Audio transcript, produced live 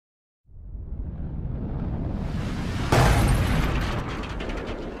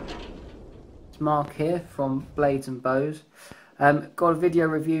Mark here from Blades and Bows. Got a video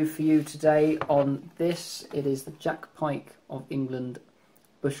review for you today on this. It is the Jack Pyke of England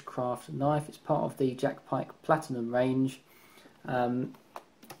Bushcraft knife. It's part of the Jack Pyke Platinum range. When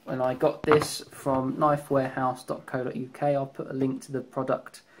I got this from knifewarehouse.co.uk, I'll put a link to the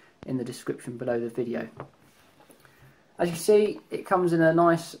product in the description below the video. As you see, it comes in a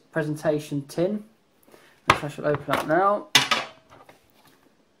nice presentation tin, which I shall open up now.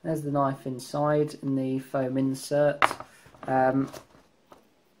 There's the knife inside in the foam insert.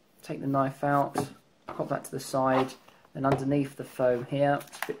 Take the knife out, pop that to the side, and underneath the foam here,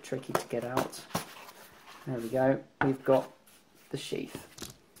 it's a bit tricky to get out. There we go, we've got the sheath.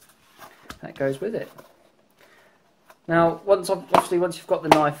 That goes with it. Now, once you've got the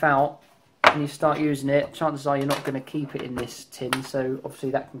knife out and you start using it, chances are you're not going to keep it in this tin, so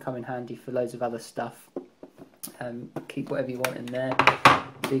obviously that can come in handy for loads of other stuff. Keep whatever you want in there.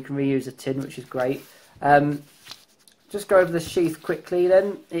 So you can reuse a tin, which is great. Just go over the sheath quickly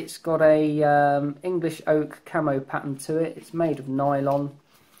then. It's got a English oak camo pattern to it. It's made of nylon.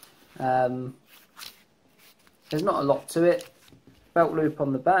 There's not a lot to it. Belt loop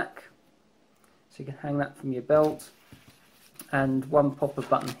on the back, so you can hang that from your belt. And one popper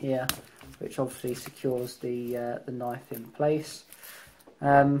button here, which obviously secures the knife in place.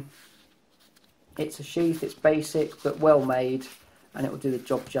 It's a sheath, it's basic but well made, and it will do the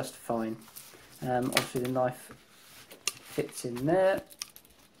job just fine. Obviously the knife fits in there,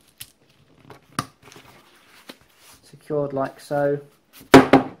 secured like so,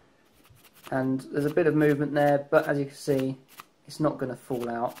 and there's a bit of movement there, but as you can see, it's not going to fall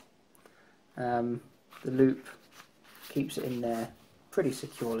out. The loop keeps it in there pretty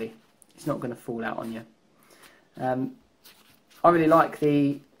securely. It's not going to fall out on you. I really like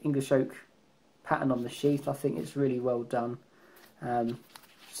the English oak pattern on the sheath. I think it's really well done.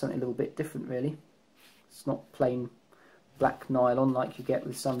 Something a little bit different really. It's not plain black nylon like you get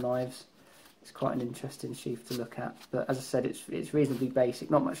with some knives. It's quite an interesting sheath to look at, but as I said, it's reasonably basic,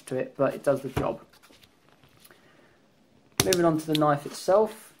 not much to it, but it does the job. Moving on to the knife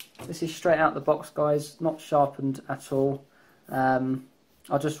itself. This is straight out the box, guys, not sharpened at all.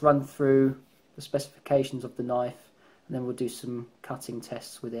 I'll just run through the specifications of the knife and then we'll do some cutting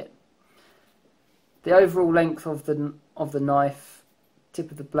tests with it. The overall length of the knife,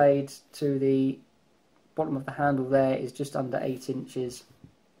 tip of the blade to the bottom of the handle there, is just under 8 inches.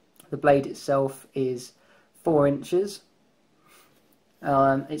 The blade itself is 4 inches.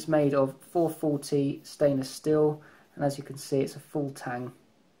 It's made of 440 stainless steel, and as you can see, it's a full tang.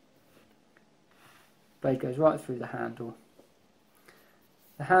 Blade goes right through the handle.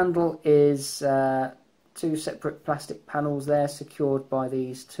 The handle is 2 separate plastic panels there, secured by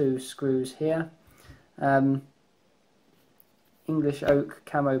these 2 screws here. English oak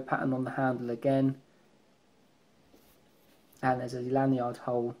camo pattern on the handle again, and there's a lanyard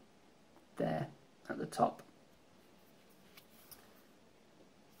hole there at the top.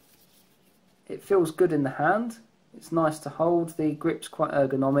 It feels good in the hand, it's nice to hold, the grip's quite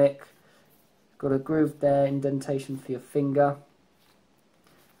ergonomic, got a groove there, indentation for your finger,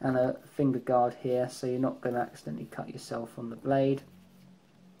 and a finger guard here so you're not going to accidentally cut yourself on the blade.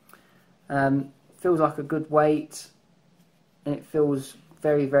 Feels like a good weight, and it feels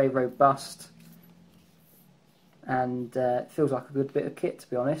very, very robust, and it feels like a good bit of kit, to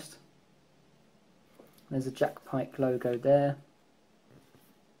be honest. There's a Jack Pyke logo there,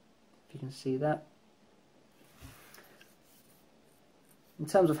 if you can see that. In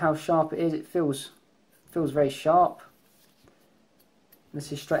terms of how sharp it is, it feels very sharp.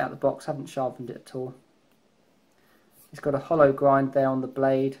 This is straight out the box, haven't sharpened it at all. It's got a hollow grind there on the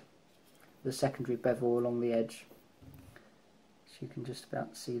blade, the secondary bevel along the edge, so you can just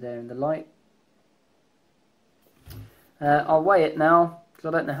about see there in the light. I'll weigh it now because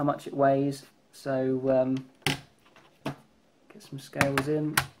I don't know how much it weighs, so get some scales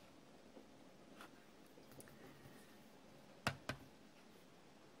in.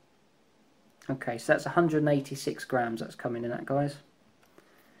 Okay, so that's 186 grams that's coming in at, guys,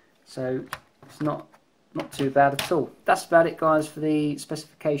 so it's not too bad at all. That's about it, guys, for the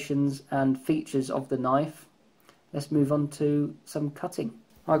specifications and features of the knife. Let's move on to some cutting.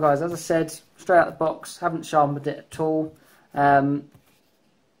 Alright guys, as I said, straight out the box, haven't sharpened it at all.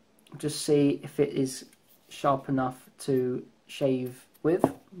 Just see if it is sharp enough to shave with.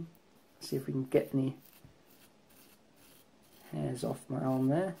 See if we can get any hairs off my arm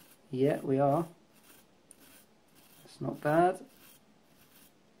there. Yeah, we are. That's not bad.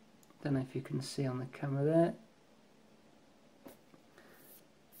 Don't know if you can see on the camera there.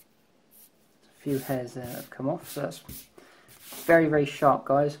 There's a few hairs there that have come off, so that's very, very sharp,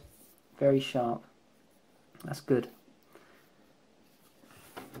 guys. very sharp. That's good.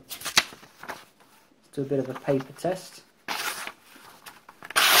 Let's do a bit of a paper test.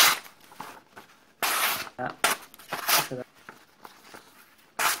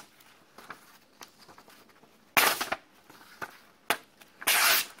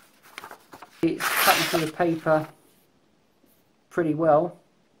 It's cutting through the paper pretty well.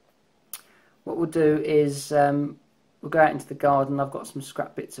 What we'll do is we'll go out into the garden. I've got some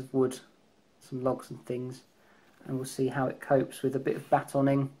scrap bits of wood, some logs and things, and we'll see how it copes with a bit of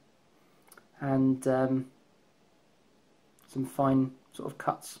batoning and some fine sort of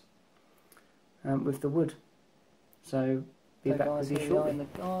cuts with the wood. So be back with you shortly. In the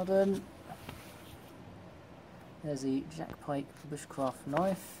garden, there's the Jack Pyke Bushcraft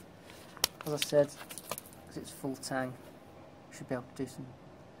knife. As I said, because it's full tang, should be able to do some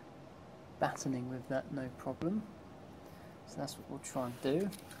batoning with that, no problem. So that's what we'll try and do.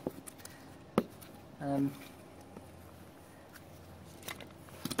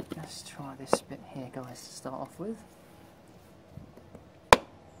 Let's try this bit here, guys, to start off with.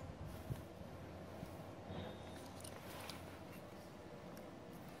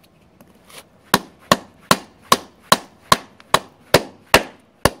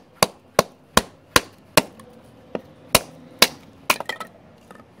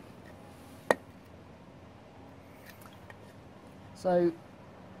 So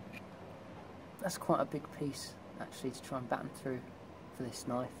that's quite a big piece actually to try and batten through for this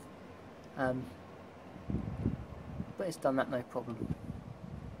knife, but it's done that no problem.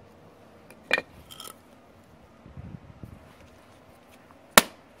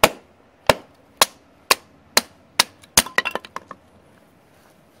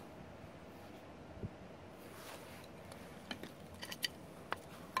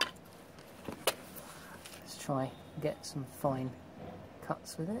 Let's try and get some fine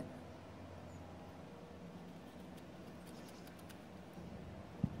cuts with it.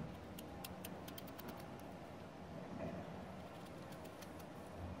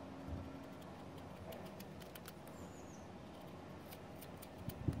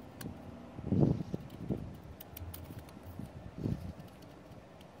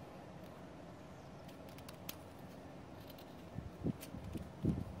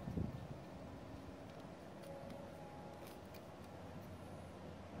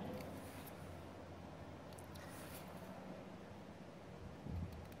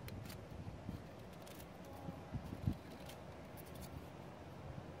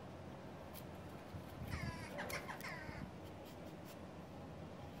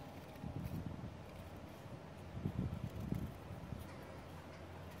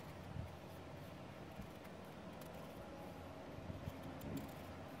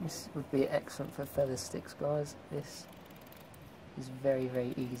 This would be excellent for feather sticks, guys. This is very,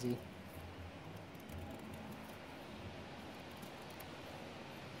 very easy.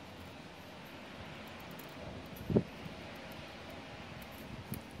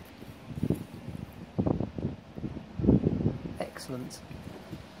 Excellent.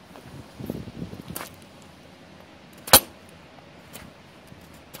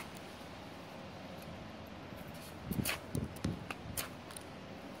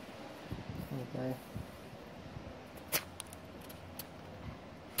 There we go.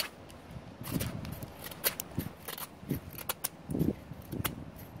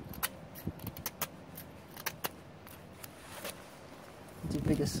 Do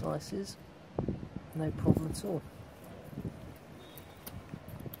bigger slices, no problem at all.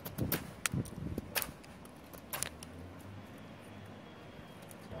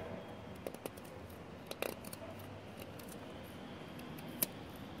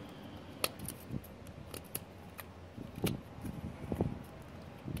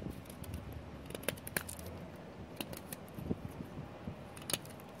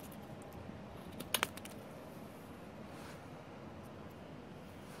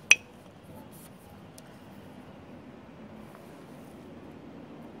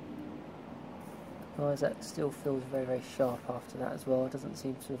 Guys, that still feels very, very sharp after that as well. It doesn't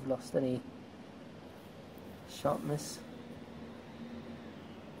seem to have lost any sharpness.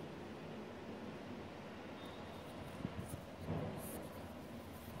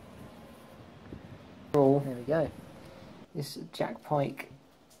 There we go. This Jack Pyke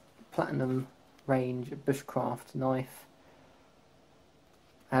Platinum range Bushcraft knife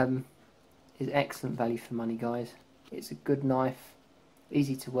is excellent value for money, guys. It's a good knife,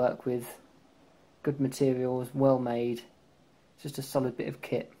 easy to work with, good materials, well made, just a solid bit of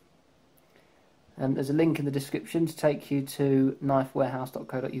kit. There's a link in the description to take you to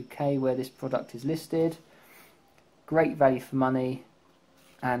knifewarehouse.co.uk where this product is listed. Great value for money,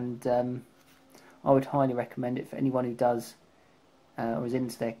 and I would highly recommend it for anyone who does or is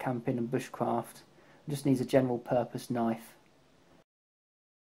into their camping and bushcraft. Just needs a general purpose knife.